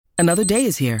Another day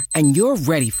is here, and you're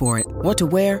ready for it. What to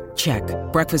wear? Check.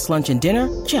 Breakfast, lunch, and dinner?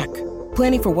 Check.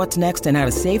 Planning for what's next and how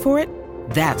to save for it?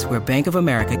 That's where Bank of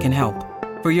America can help.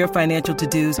 For your financial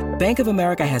to-dos, Bank of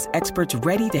America has experts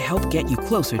ready to help get you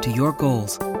closer to your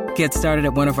goals. Get started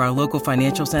at one of our local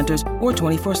financial centers or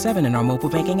 24/7 in our mobile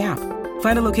banking app.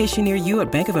 Find a location near you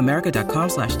at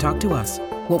bankofamerica.com/talktous.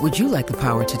 What would you like the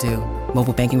power to do?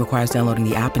 Mobile banking requires downloading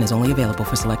the app and is only available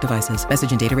for select devices.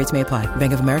 Message and data rates may apply.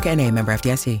 Bank of America N.A., member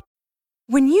FDIC.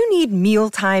 When you need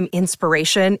mealtime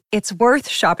inspiration, it's worth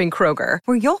shopping Kroger,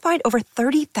 where you'll find over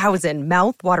 30,000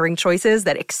 mouth-watering choices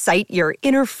that excite your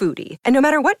inner foodie. And no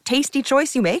matter what tasty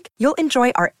choice you make, you'll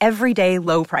enjoy our everyday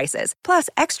low prices, plus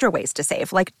extra ways to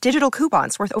save, like digital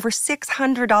coupons worth over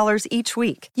 $600 each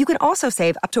week. You can also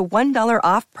save up to $1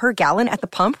 off per gallon at the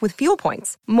pump with fuel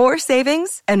points. More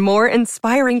savings and more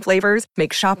inspiring flavors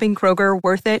make shopping Kroger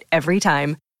worth it every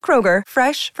time. Kroger,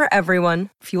 fresh for everyone.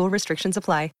 Fuel restrictions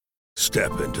apply.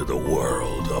 Step into the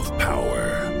world of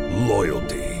power,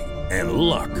 loyalty, and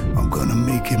luck. I'm gonna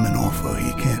make him an offer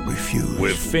he can't refuse.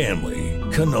 With family,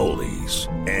 cannolis,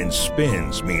 and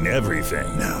spins mean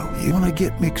everything. Now, you wanna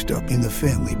get mixed up in the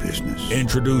family business.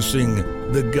 Introducing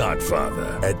The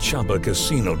Godfather at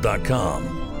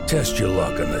ChumbaCasino.com. Test your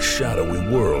luck in the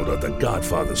shadowy world of The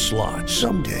Godfather slot.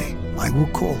 Someday, I will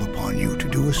call upon you to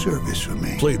do a service for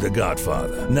me. Play The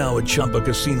Godfather, now at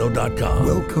ChumbaCasino.com.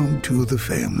 Welcome to the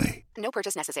family. No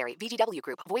purchase necessary. VGW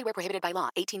Group. Void where prohibited by law.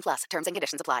 18 plus. Terms and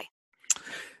conditions apply.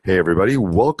 Hey, everybody.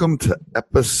 Welcome to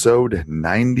episode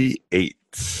 98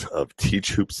 of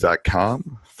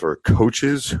TeachHoops.com for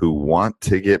coaches who want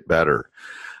to get better.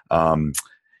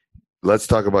 Let's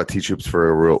talk about Teach Hoops for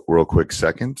a real quick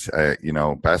second.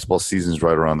 Basketball season's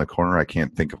right around the corner. I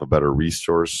can't think of a better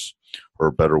resource or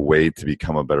a better way to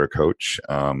become a better coach.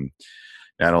 Not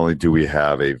only do we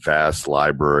have a vast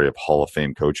library of Hall of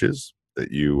Fame coaches that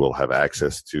you will have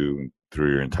access to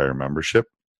through your entire membership,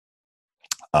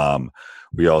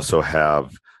 we also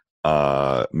have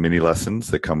mini lessons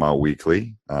that come out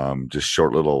weekly, just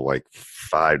short little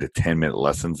 5 to 10 minute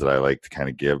lessons that I like to kind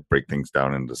of break things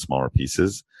down into smaller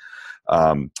pieces.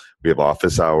 We have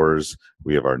office hours.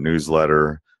 We have our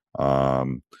newsletter.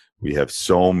 We have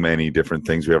so many different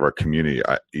things. We have our community.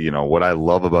 What I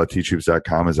love about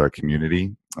teachhoops.com is our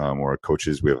community. We're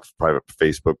coaches. We have a private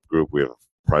Facebook group. We have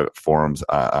private forums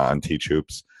on Teach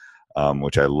Hoops,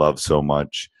 which I love so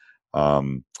much.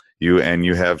 You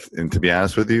have, and to be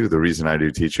honest with you, the reason I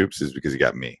do Teach Hoops is because you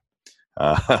got me.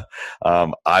 I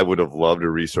would have loved a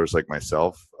resource like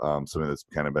myself, something that's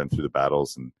kind of been through the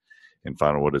battles and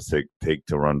found out what it take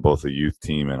to run both a youth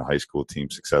team and a high school team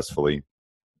successfully.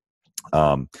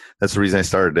 That's the reason I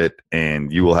started it,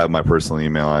 and you will have my personal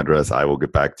email address. I will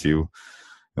get back to you.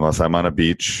 Unless I'm on a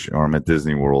beach or I'm at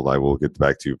Disney World, I will get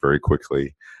back to you very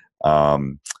quickly.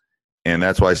 And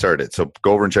that's why I started it. So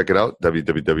go over and check it out,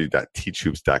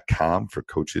 www.teachhoops.com for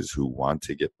coaches who want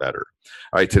to get better.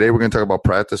 All right, today we're going to talk about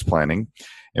practice planning.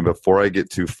 And before I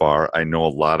get too far, I know a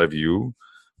lot of you,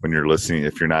 when you're listening,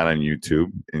 if you're not on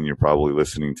YouTube and you're probably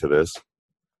listening to this,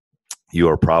 you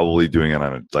are probably doing it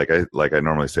on like I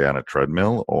normally say, on a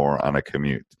treadmill or on a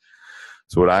commute.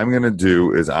 So what I'm going to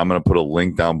do is I'm going to put a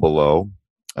link down below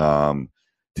to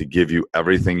give you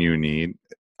everything you need.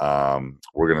 We're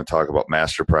going to talk about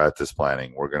master practice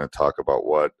planning. We're going to talk about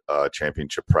what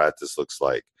championship practice looks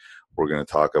like. We're going to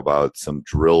talk about some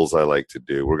drills I like to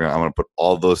do. I'm going to put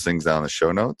all those things down in the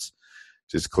show notes.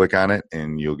 Just click on it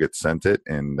and you'll get sent it.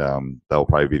 And that'll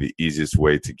probably be the easiest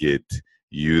way to get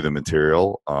you the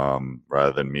material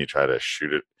rather than me try to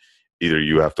shoot it. Either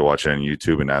you have to watch it on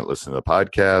YouTube and not listen to the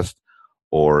podcast,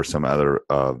 or some other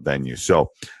venue.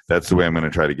 So that's the way I'm going to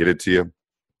try to get it to you.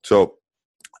 So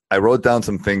I wrote down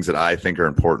some things that I think are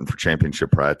important for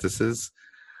championship practices.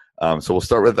 So we'll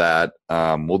start with that.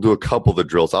 We'll do a couple of the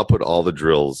drills. I'll put all the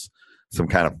drills, some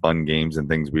kind of fun games and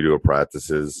things we do at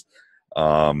practices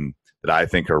that I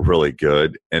think are really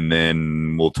good. And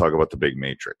then we'll talk about the big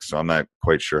matrix. So I'm not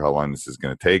quite sure how long this is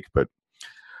going to take, but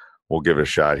we'll give it a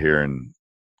shot here. And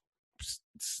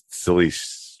silly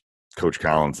Coach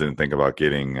Collins didn't think about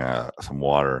getting some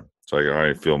water. So I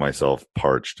already feel myself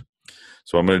parched.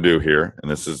 So what I'm going to do here,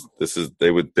 and this is they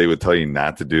would tell you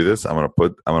not to do this. I'm going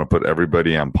to put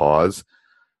everybody on pause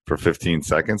for 15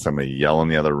 seconds. I'm going to yell in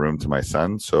the other room to my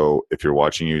son. So if you're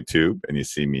watching YouTube and you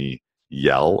see me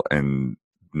yell and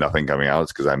nothing coming out,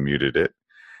 it's because I muted it.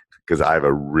 Because I have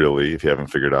if you haven't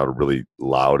figured out, a really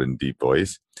loud and deep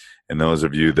voice. And those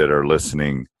of you that are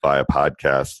listening via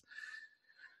podcast,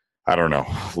 I don't know,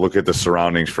 look at the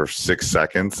surroundings for 6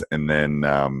 seconds and then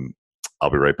I'll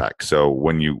be right back. So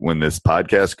when this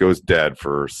podcast goes dead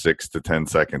for 6 to 10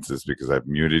 seconds is because I've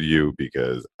muted you,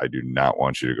 because I do not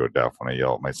want you to go deaf when I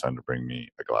yell at my son to bring me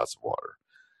a glass of water.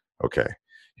 Okay,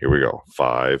 here we go.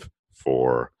 5,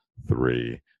 4,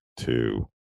 3, 2.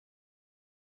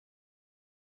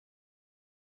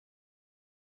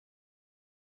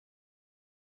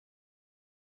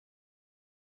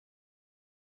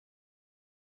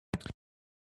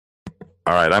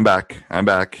 All right, I'm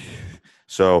back.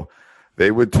 So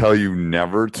they would tell you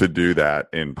never to do that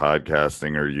in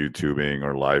podcasting or YouTubing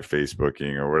or live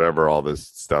Facebooking or whatever all this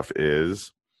stuff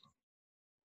is.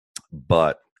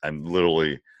 But I'm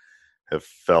literally have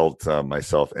felt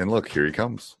myself. And look, here he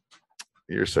comes.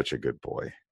 You're such a good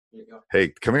boy. Here you go.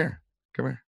 Hey, come here.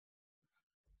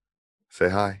 Say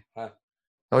hi. Hi.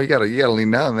 Oh, you gotta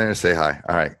lean down there and say hi.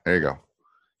 All right, there you go.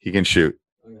 He can shoot.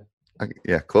 Okay,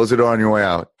 yeah, close the door on your way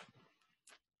out.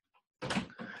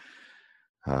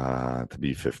 To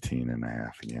be 15 and a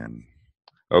half again.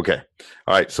 Okay.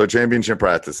 All right. So championship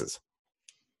practices.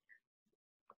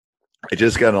 I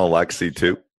just got an Alexi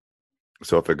too.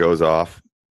 So if it goes off,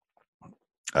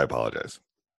 I apologize.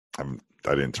 I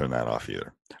didn't turn that off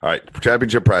either. All right.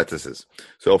 Championship practices.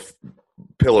 So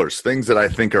pillars, things that I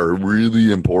think are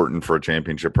really important for a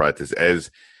championship practice and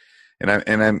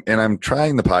I'm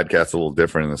trying the podcast a little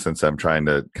different in the sense I'm trying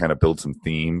to kind of build some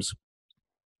themes.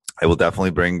 I will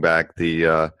definitely bring back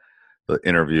the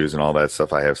interviews and all that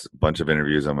stuff. I have a bunch of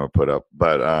interviews I'm going to put up,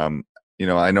 but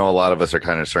I know a lot of us are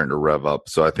kind of starting to rev up,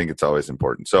 so I think it's always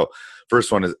important. So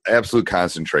first one is absolute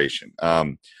concentration.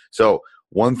 So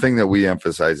one thing that we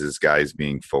emphasize is guys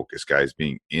being focused, guys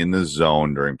being in the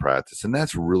zone during practice, and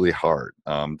that's really hard.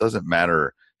 Doesn't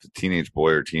matter if it's a teenage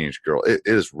boy or teenage girl. It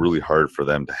is really hard for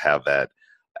them to have that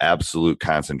absolute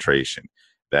concentration.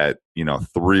 That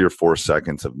 3 or 4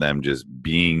 seconds of them just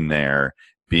being there,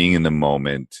 being in the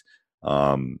moment,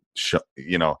 and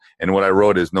what I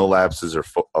wrote is no lapses of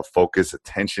focus,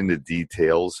 attention to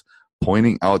details,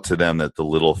 pointing out to them that the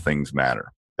little things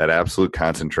matter. That absolute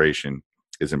concentration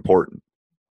is important.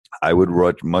 I would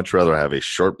much rather have a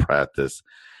short practice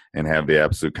and have the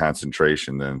absolute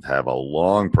concentration than have a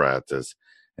long practice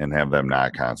and have them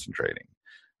not concentrating.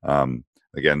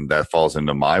 Again, that falls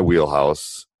into my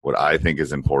wheelhouse. What I think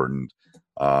is important,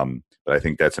 but I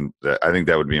think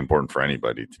that would be important for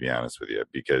anybody, to be honest with you,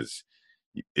 because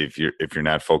if you're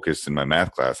not focused in my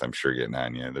math class, I'm sure getting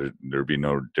on you. There'd be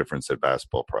no difference at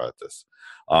basketball practice.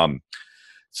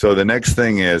 So the next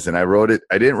thing is, and I wrote it.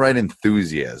 I didn't write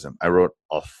enthusiasm. I wrote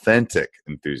authentic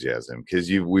enthusiasm, because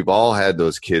we've all had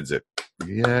those kids that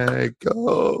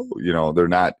go. They're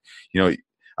not. I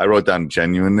wrote down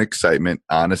genuine excitement,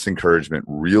 honest encouragement,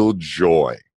 real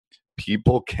joy.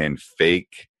 People can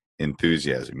fake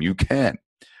enthusiasm. You can,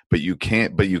 but you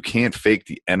can't fake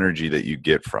the energy that you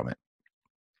get from it.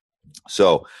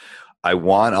 So I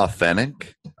want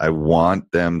authentic. I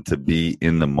want them to be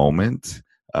in the moment.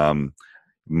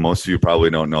 Most of you probably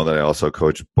don't know that I also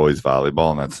coach boys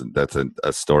volleyball, and that's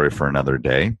a story for another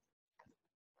day.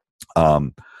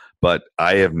 But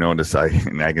I have noticed,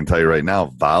 and I can tell you right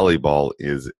now, volleyball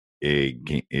is a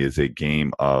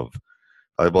game of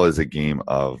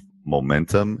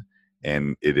momentum,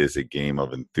 and it is a game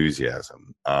of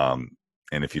enthusiasm. And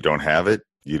if you don't have it,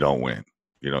 you don't win.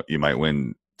 You might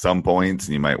win some points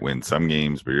and you might win some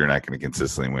games, but you're not going to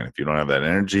consistently win if you don't have that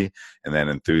energy and that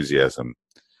enthusiasm.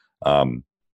 So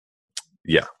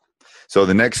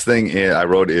the next thing I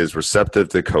wrote is receptive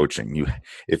to coaching.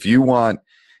 If you want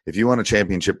a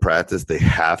championship practice, they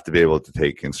have to be able to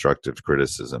take constructive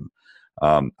criticism.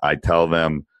 I tell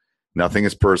them nothing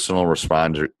is personal.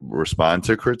 Respond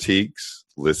to critiques.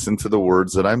 Listen to the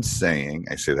words that I'm saying.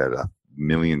 I say that a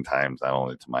million times, not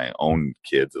only to my own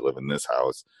kids that live in this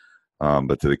house,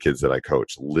 but to the kids that I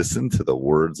coach. Listen to the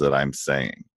words that I'm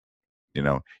saying.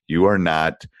 You are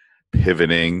not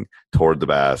pivoting toward the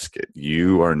basket.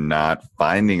 You are not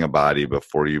finding a body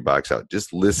before you box out.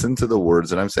 Just listen to the words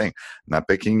that I'm saying. I'm not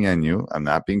picking on you. I'm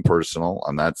not being personal.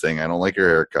 I'm not saying I don't like your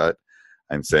haircut.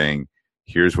 I'm saying,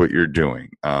 here's what you're doing.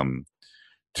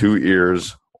 2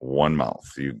 ears, 1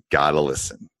 mouth. You got to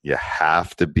listen. You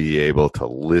have to be able to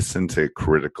listen to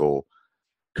critical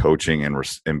coaching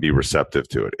and be receptive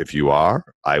to it. If you are,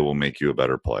 I will make you a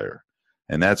better player.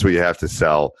 And that's what you have to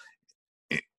sell.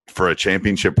 For a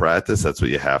championship practice, that's what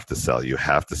you have to sell. You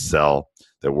have to sell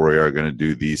that we are going to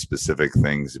do these specific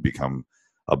things to become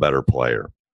a better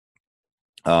player.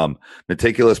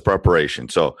 Meticulous preparation.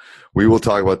 So we will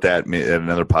talk about that at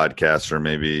another podcast or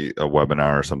maybe a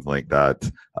webinar or something like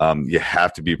that. You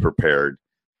have to be prepared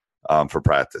for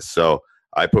practice. So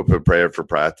I put prepared for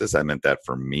practice. I meant that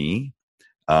for me.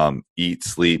 Eat,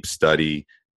 sleep, study,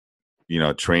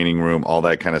 training room, all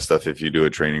that kind of stuff. If you do a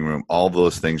training room, all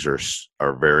those things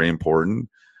are very important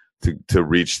to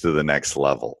reach to the next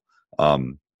level.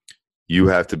 You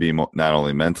have to be not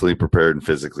only mentally prepared and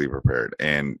physically prepared.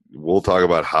 And we'll talk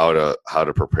about how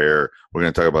to prepare. We're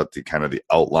going to talk about the kind of the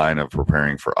outline of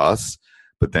preparing for us,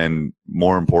 but then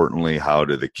more importantly, how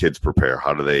do the kids prepare?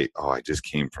 How do they, I just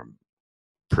came from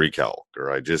pre-calc,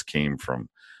 or I just came from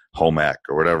home ec,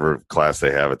 or whatever class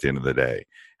they have at the end of the day.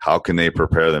 How can they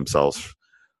prepare themselves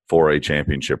for a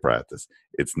championship practice?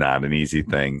 It's not an easy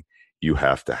thing. You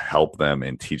have to help them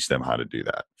and teach them how to do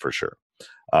that, for sure.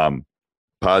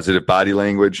 Positive body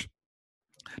language,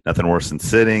 nothing worse than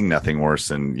sitting, nothing worse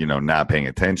than, not paying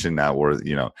attention,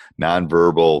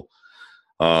 nonverbal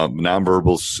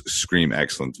scream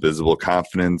excellence, visible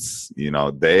confidence.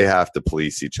 They have to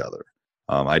police each other.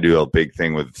 I do a big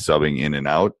thing with subbing in and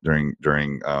out during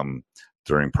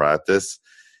practice.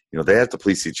 They have to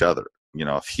police each other.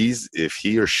 If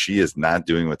he or she is not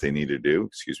doing what they need to do,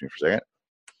 excuse me for a second,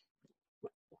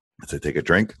 as I take a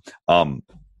drink,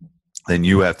 then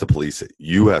you have to police it.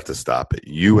 You have to stop it.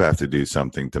 You have to do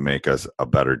something to make us a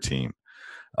better team.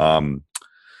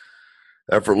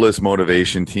 Effortless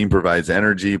motivation. Team provides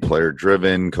energy, player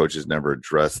driven. Coaches never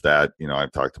address that.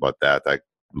 I've talked about that. That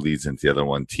leads into the other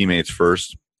one. Teammates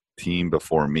first, team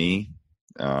before me.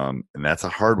 And that's a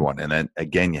hard one. And then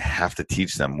again, you have to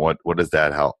teach them what does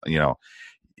that help?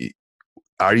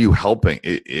 Are you helping?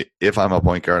 If I'm a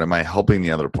point guard, am I helping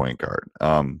the other point guard?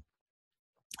 And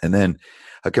then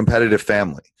a competitive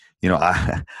family.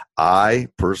 I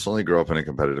personally grew up in a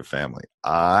competitive family.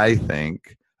 I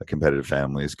think a competitive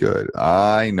family is good.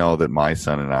 I know that my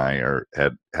son and I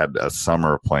had a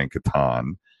summer playing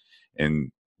Catan,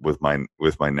 and with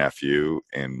my nephew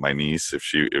and my niece, if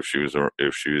she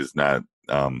was not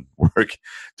doing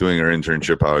her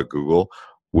internship out at Google,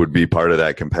 would be part of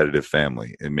that competitive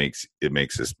family. It makes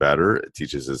us better. It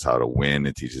teaches us how to win.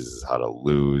 It teaches us how to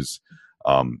lose.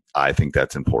 I think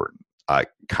that's important.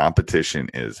 Competition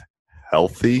is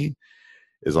healthy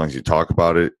as long as you talk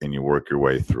about it and you work your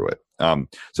way through it.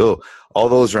 So all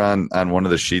those are on one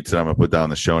of the sheets that I'm going to put down in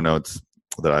the show notes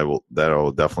that I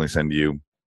will definitely send to you.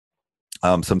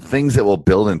 Some things that will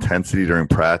build intensity during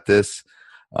practice.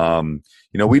 We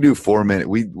do 4-minute.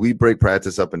 We break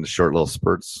practice up into short little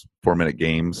spurts, 4-minute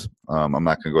games. I'm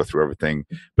not going to go through everything,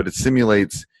 but it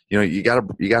simulates. You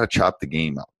gotta chop the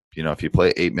game up. If you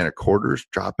play 8-minute quarters,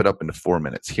 drop it up into 4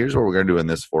 minutes. Here's what we're going to do in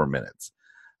this 4 minutes.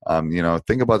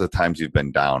 Think about the times you've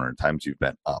been down or times you've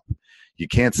been up. You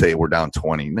can't say we're down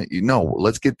 20.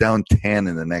 Let's get down 10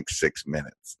 in the next 6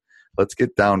 minutes. Let's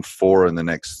get down 4 in the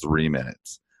next 3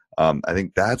 minutes. I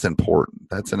think that's important.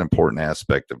 That's an important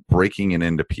aspect of breaking it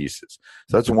into pieces.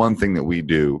 So that's one thing that we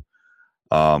do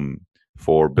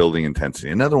for building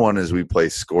intensity. Another one is we play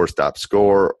score, stop,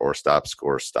 score, or stop,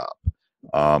 score, stop.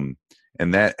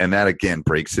 And that again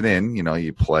breaks it in.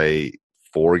 You play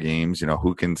 4 games.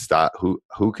 Who can stop,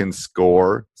 who can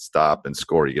score, stop, and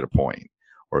score, you get a point.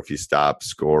 Or if you stop,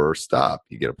 score, or stop,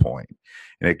 you get a point.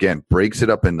 And again, breaks it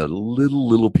up into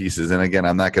little pieces. And again,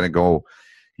 I'm not going to go,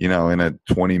 in a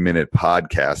 20-minute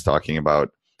podcast talking about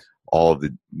all of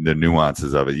the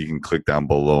nuances of it. You can click down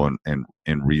below and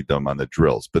read them on the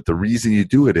drills. But the reason you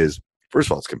do it is, first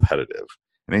of all, it's competitive.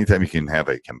 And anytime you can have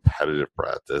a competitive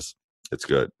practice, it's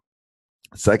good.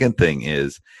 Second thing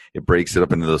is it breaks it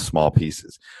up into those small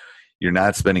pieces. You're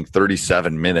not spending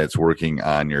 37 minutes working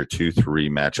on your 2-3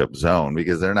 matchup zone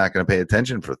because they're not going to pay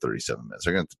attention for 37 minutes.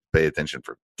 They're going to pay attention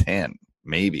for 10,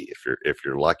 maybe if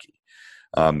you're lucky.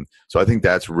 So I think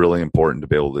that's really important to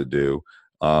be able to do.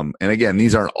 And again,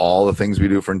 these aren't all the things we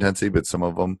do for intensity, but some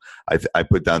of them, I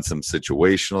put down some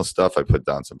situational stuff. I put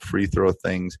down some free throw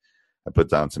things. I put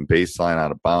down some baseline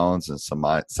out of bounds and some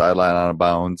sideline out of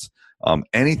bounds.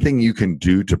 Anything you can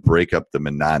do to break up the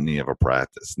monotony of a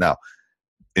practice. Now,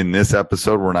 in this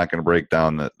episode, we're not going to break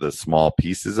down the small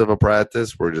pieces of a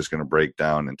practice. We're just going to break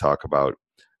down and talk about,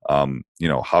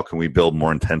 how can we build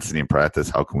more intensity in practice?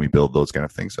 How can we build those kind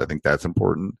of things? So I think that's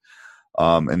important.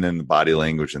 And then the body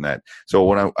language and that. So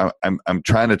when I'm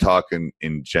trying to talk in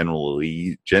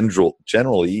generalese,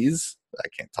 I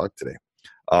can't talk today.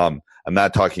 I'm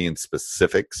not talking in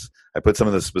specifics. I put some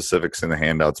of the specifics in the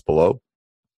handouts below.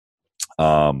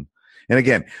 And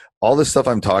again, all this stuff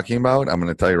I'm talking about, I'm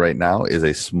going to tell you right now, is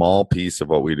a small piece of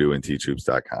what we do in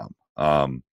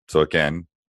teachhoops.com. So again,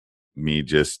 me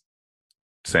just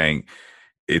saying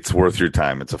it's worth your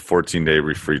time. It's a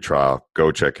 14-day free trial.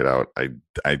 Go check it out.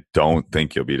 I don't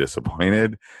think you'll be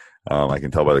disappointed. I can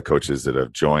tell by the coaches that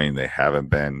have joined, they haven't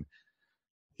been.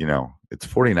 It's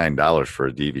 $49 for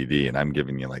a DVD, and I'm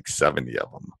giving you like 70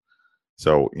 of them.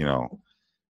 So,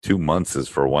 2 months is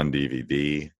for one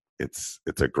DVD. It's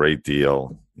a great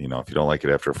deal. You know, if you don't like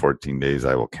it after 14 days,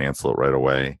 I will cancel it right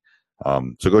away.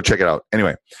 So go check it out.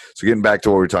 Anyway, so getting back to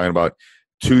what we're talking about,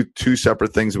 two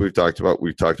separate things that we've talked about.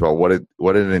 We've talked about what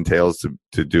it entails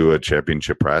to do a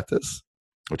championship practice,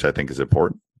 which I think is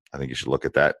important. I think you should look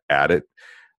at that, add it.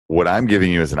 What I'm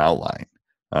giving you is an outline.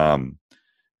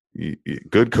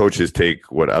 Good coaches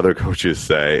take what other coaches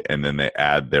say and then they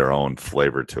add their own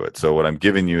flavor to it. So what I'm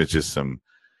giving you is just some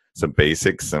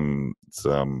basics, some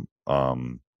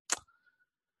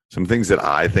things that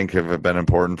I think have been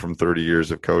important from 30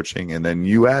 years of coaching, and then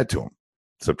you add to them.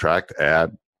 Subtract,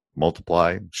 add,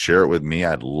 multiply, share it with me.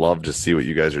 I'd love to see what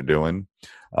you guys are doing.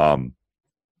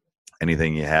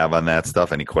 Anything you have on that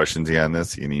stuff, any questions you have on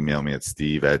this, you can email me at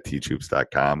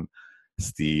steve@teachhoops.com,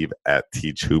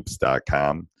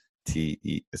 steve@teachhoops.com,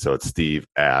 so it's steve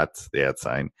at the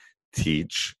 @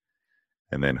 teach,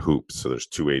 and then hoops. So there's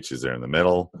 2 H's there in the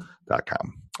middle,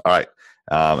 .com. All right.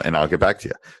 And I'll get back to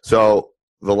you. So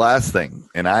the last thing,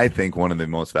 and I think one of the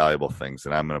most valuable things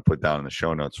that I'm going to put down in the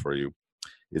show notes for you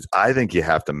is I think you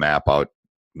have to map out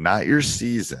not your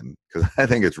season, because I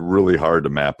think it's really hard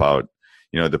to map out,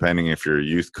 you know, depending if you're a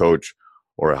youth coach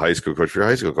or a high school coach. If you're a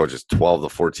high school coach, it's 12 to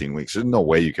 14 weeks. There's no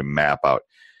way you can map out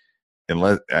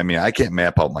I can't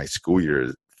map out my school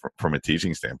year from a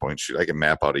teaching standpoint. Shoot, I can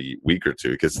map out a week or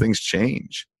two because things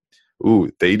change.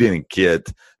 Ooh, they didn't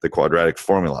get the quadratic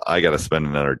formula. I got to spend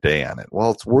another day on it.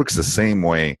 Well, it works the same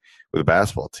way with a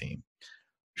basketball team.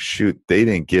 Shoot, they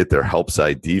didn't get their help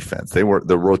side defense. The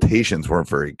rotations weren't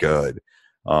very good.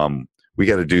 We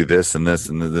got to do this and this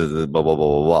and blah, blah, blah,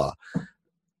 blah, blah.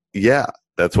 Yeah,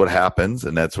 that's what happens.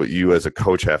 And that's what you as a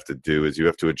coach have to do is you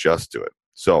have to adjust to it.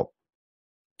 So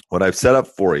what I've set up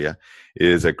for you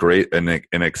is an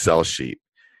Excel sheet.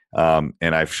 And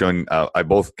I've shown, I'll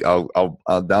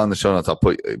down in the show notes, I'll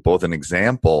put both an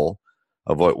example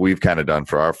of what we've kind of done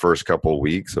for our first couple of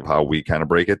weeks of how we kind of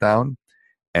break it down.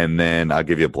 And then I'll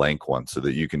give you a blank one so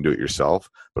that you can do it yourself.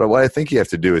 But what I think you have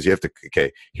to do is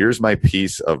here's my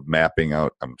piece of mapping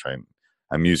out. I'm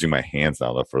using my hands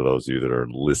now for those of you that are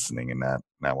listening and not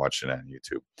watching it on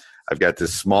YouTube. I've got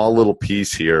this small little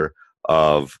piece here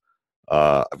of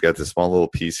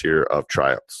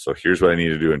tryouts. So here's what I need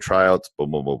to do in tryouts.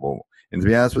 Boom, boom, boom, boom. And to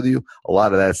be honest with you, a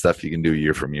lot of that stuff you can do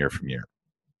year from year from year.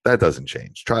 That doesn't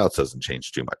change. Tryouts doesn't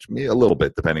change too much. Maybe a little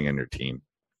bit depending on your team,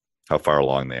 how far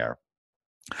along they are.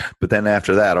 But then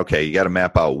after that, okay, you got to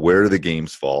map out where do the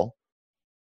games fall,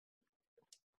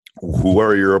 who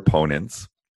are your opponents,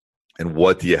 and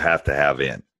what do you have to have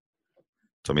in.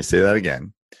 So let me say that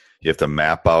again. You have to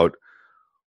map out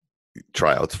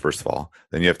tryouts, first of all.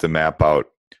 Then you have to map out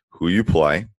who you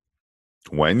play,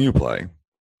 when you play,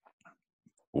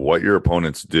 what your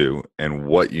opponents do, and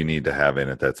what you need to have in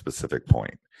at that specific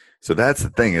point. So that's the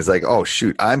thing. Is like, oh,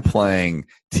 shoot, I'm playing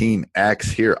Team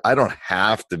X here. I don't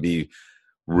have to be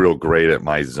real great at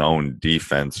my zone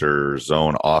defense or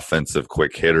zone offensive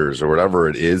quick hitters or whatever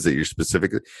it is that you're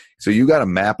specifically. So you got to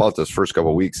map out those first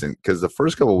couple of weeks, and because the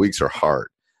first couple of weeks are hard.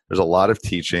 There's a lot of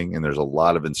teaching and there's a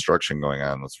lot of instruction going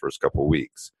on in those first couple of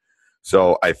weeks.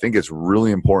 So I think it's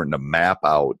really important to map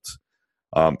out.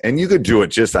 And you could do it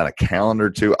just on a calendar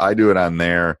too. I do it on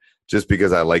there just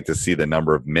because I like to see the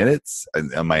number of minutes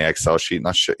on my Excel sheet.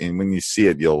 And when you see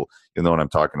it, you'll know what I'm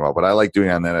talking about. But I like doing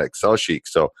it on that Excel sheet.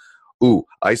 So,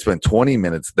 I spent 20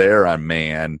 minutes there on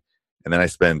man, and then I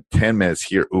spend 10 minutes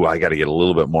here. I got to get a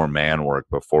little bit more man work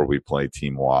before we play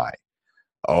Team Y.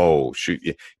 Oh, shoot.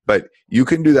 But you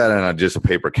can do that on just a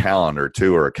paper calendar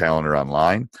too, or a calendar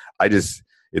online. It's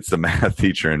the math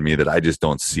teacher in me that I just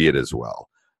don't see it as well.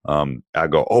 I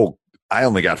go, I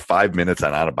only got 5 minutes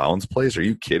on out of bounds plays. Are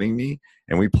you kidding me?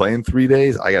 And we play in 3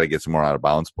 days. I got to get some more out of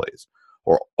bounds plays.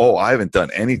 Or, I haven't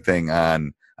done anything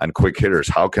on quick hitters.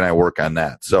 How can I work on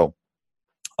that? So,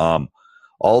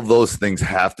 all of those things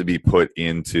have to be put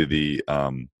into the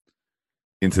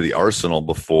arsenal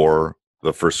before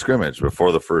the first scrimmage,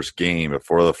 before the first game,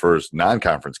 before the first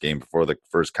non-conference game, before the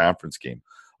first conference game.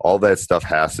 All that stuff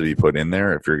has to be put in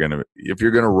there if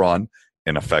you're gonna run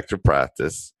an effective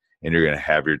practice and you're gonna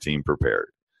have your team prepared.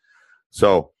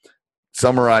 So,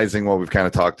 summarizing what we've kind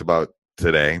of talked about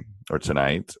today or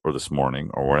tonight or this morning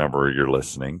or whenever you're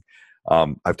listening.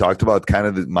 I've talked about kind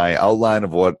of my outline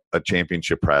of what a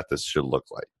championship practice should look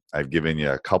like. I've given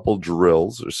you a couple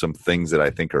drills or some things that I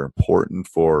think are important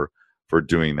for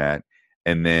doing that.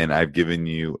 And then I've given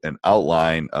you an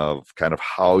outline of kind of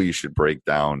how you should break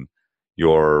down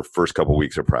your first couple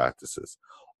weeks of practices.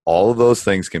 All of those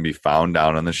things can be found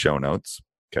down in the show notes.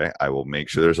 Okay. I will make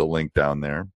sure there's a link down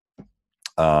there.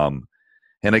 And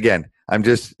again,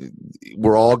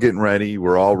 we're all getting ready.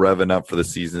 We're all revving up for the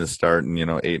season to start in,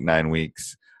 8-9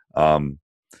 weeks.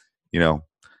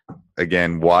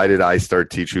 Again, why did I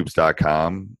start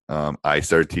teachhoops.com? I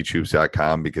started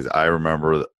teachhoops.com because I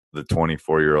remember the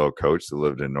 24-year-old coach that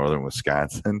lived in northern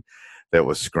Wisconsin that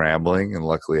was scrambling, and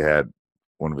luckily had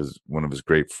one of his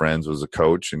great friends was a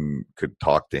coach and could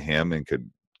talk to him and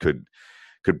could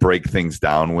break things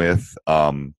down with.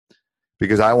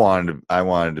 Because I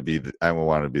wanted to be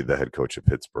the head coach of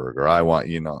Pittsburgh, or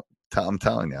I'm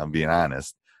telling you, I'm being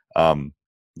honest.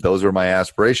 Those were my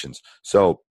aspirations.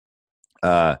 So,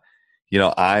 I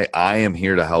am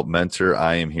here to help mentor.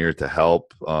 I am here to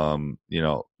help.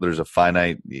 There's a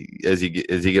finite, as you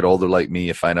get older like me,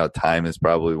 you find out time is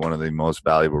probably one of the most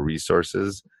valuable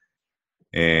resources.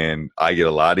 And I get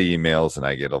a lot of emails and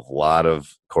I get a lot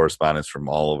of correspondence from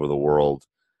all over the world.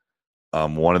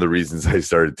 One of the reasons I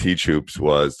started Teach Hoops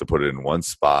was to put it in one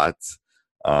spot.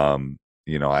 I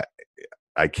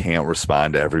can't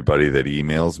respond to everybody that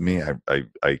emails me.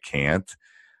 I can't.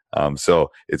 So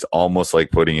it's almost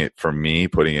like putting it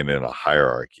in a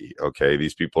hierarchy. Okay.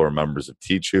 These people are members of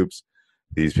Teach Hoops.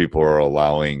 These people are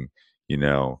allowing,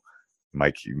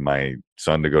 my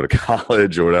son to go to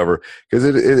college or whatever, because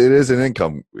it is an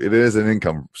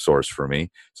income source for me.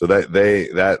 So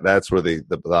that's where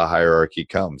the hierarchy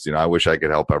comes. I wish I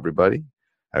could help everybody.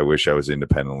 I wish I was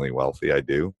independently wealthy. I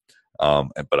do.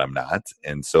 But I'm not.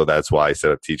 And so that's why I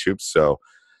set up Teach Hoops, so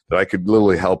that I could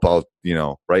literally help out,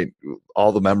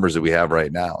 all the members that we have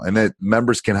right now, and that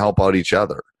members can help out each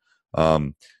other.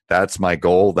 That's my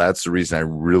goal. That's the reason I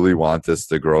really want this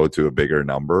to grow to a bigger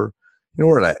number.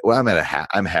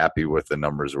 I'm happy with the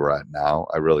numbers we're at now.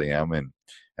 I really am. And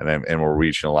we're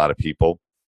reaching a lot of people.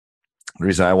 The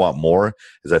reason I want more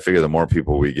is I figure the more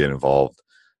people we get involved,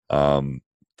 the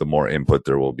more input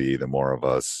there will be, the more of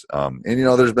us.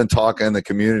 There's been talk in the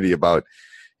community about,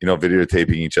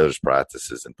 videotaping each other's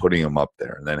practices and putting them up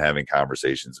there and then having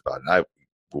conversations about it.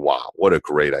 Wow, what a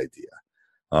great idea.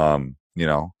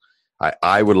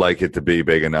 I would like it to be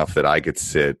big enough that I could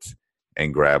sit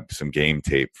and grab some game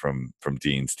tape from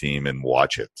Dean's team and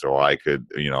watch it. So I could,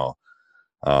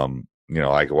 I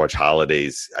could watch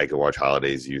Holiday's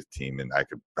youth team, and I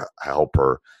could help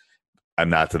her.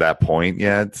 I'm not to that point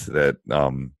yet that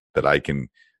I can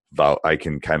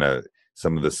kind of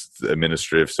some of this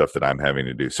administrative stuff that I'm having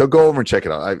to do. So go over and check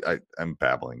it out. I'm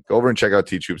babbling. Go over and check out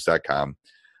teachhoops.com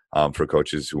for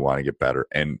coaches who want to get better.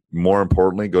 And more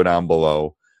importantly, go down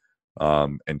below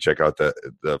and check out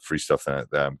the free stuff that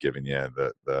I'm giving you,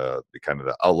 the kind of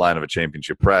the outline of a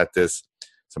championship practice,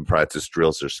 some practice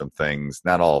drills or some things,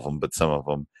 not all of them, but some of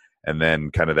them. And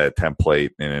then kind of that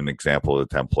template and an example of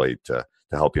the template to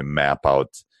help you map out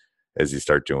as you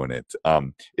start doing it.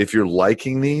 If you're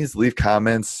liking these, leave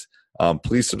comments.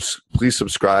 Please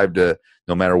subscribe to,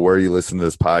 no matter where you listen to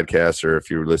this podcast, or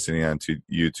if you're listening on to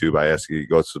YouTube, I ask you to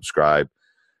go subscribe,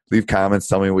 leave comments,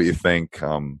 tell me what you think.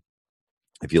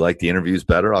 If you like the interviews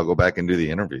better, I'll go back and do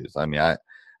the interviews. I mean,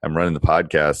 I'm running the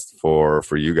podcast for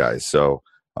you guys. So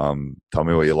tell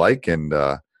me what you like, and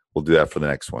we'll do that for the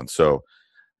next one. So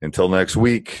until next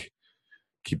week,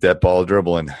 keep that ball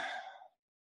dribbling.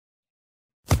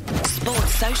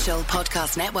 Sports Social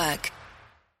Podcast Network.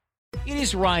 It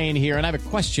is Ryan here, and I have a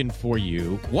question for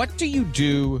you. What do you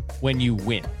do when you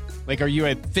win? Like, are you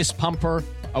a fist pumper,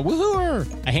 a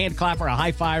woohooer, a hand clapper, a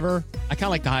high fiver? I kind of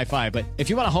like the high five, but if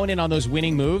you want to hone in on those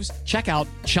winning moves, check out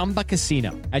Chumba Casino.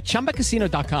 At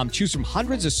ChumbaCasino.com, choose from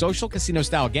hundreds of social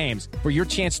casino-style games for your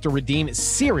chance to redeem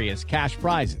serious cash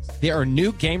prizes. There are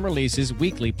new game releases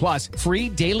weekly, plus free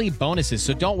daily bonuses.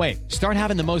 So don't wait. Start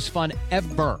having the most fun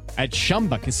ever at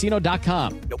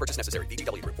ChumbaCasino.com. No purchase necessary.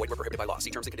 VGW Group. Void where prohibited by law. See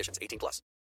terms and conditions. 18+.